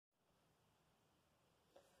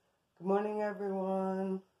Good morning,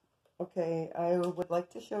 everyone. Okay, I would like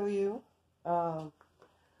to show you a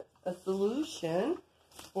solution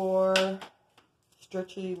for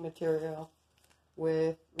stretchy material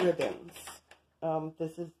with ribbons.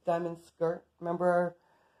 This is diamond skirt. Remember,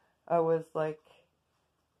 I was like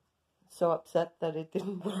so upset that it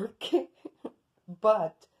didn't work,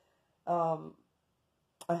 but I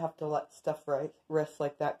have to let stuff rest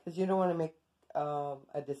like that because you don't want to make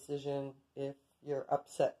a decision if you're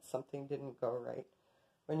upset something didn't go right.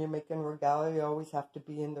 When you're making regalia, you always have to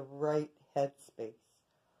be in the right headspace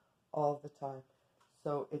all the time.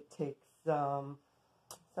 So it takes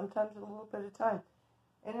sometimes a little bit of time.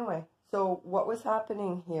 Anyway, so what was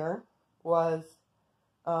happening here was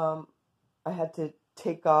I had to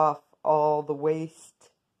take off all the waist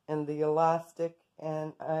and the elastic,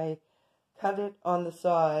 and I cut it on the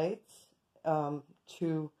sides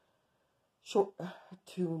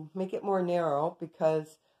to make it more narrow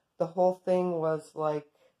because the whole thing was like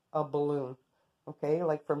a balloon. Okay,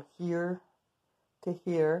 like from here to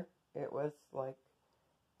here, it was like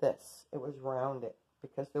this. It was rounded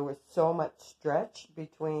because there was so much stretch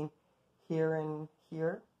between here and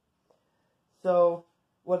here. So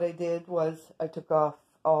what I did was I took off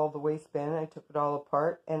all the waistband, I took it all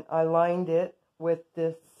apart, and I lined it with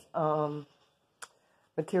this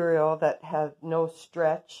material that had no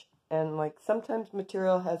stretch. And like sometimes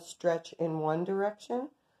material has stretch in one direction,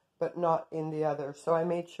 but not in the other. So I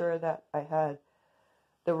made sure that I had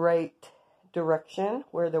the right direction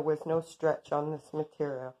where there was no stretch on this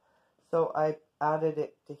material. So I added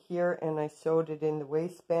it to here and I sewed it in the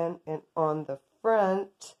waistband, and on the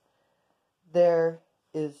front there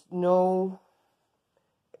is no,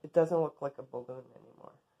 it doesn't look like a balloon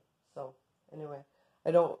anymore. So anyway,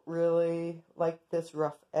 I don't really like this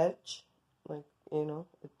rough edge, like, you know,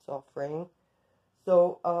 it's all fraying.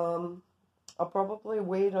 So I'll probably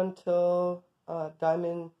wait until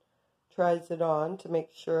Diamond tries it on to make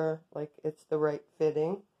sure like it's the right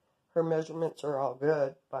fitting. Her measurements are all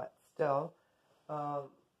good, but still.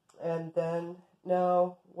 And then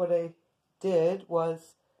now what I did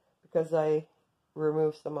was, because I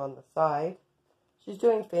removed some on the side, she's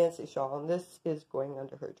doing fancy shawl, and this is going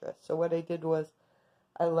under her dress. So what I did was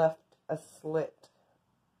I left a slit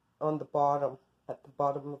on the bottom, at the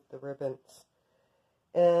bottom of the ribbons.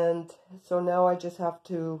 And so now I just have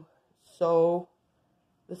to sew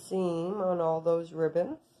the seam on all those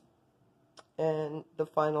ribbons and the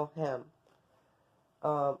final hem.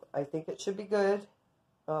 I think it should be good,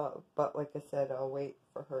 but like I said, I'll wait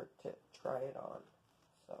for her to try it on.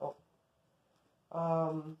 So,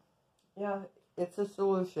 yeah, it's a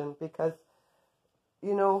solution because,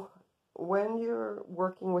 you know, when you're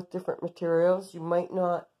working with different materials, you might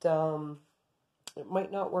not, it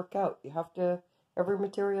might not work out. You have to, every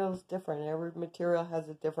material is different. Every material has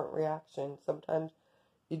a different reaction. Sometimes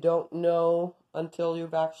you don't know until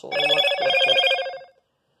you've actually worked with it.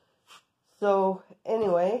 So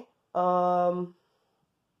anyway,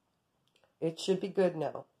 it should be good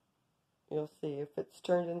now. You'll see if it's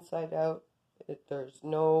turned inside out, there's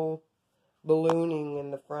no ballooning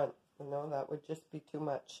in the front. You know, that would just be too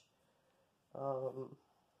much.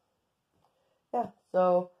 Yeah,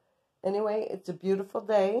 so anyway, it's a beautiful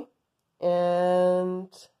day, and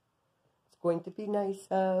it's going to be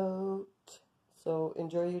nice out, so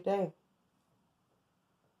enjoy your day.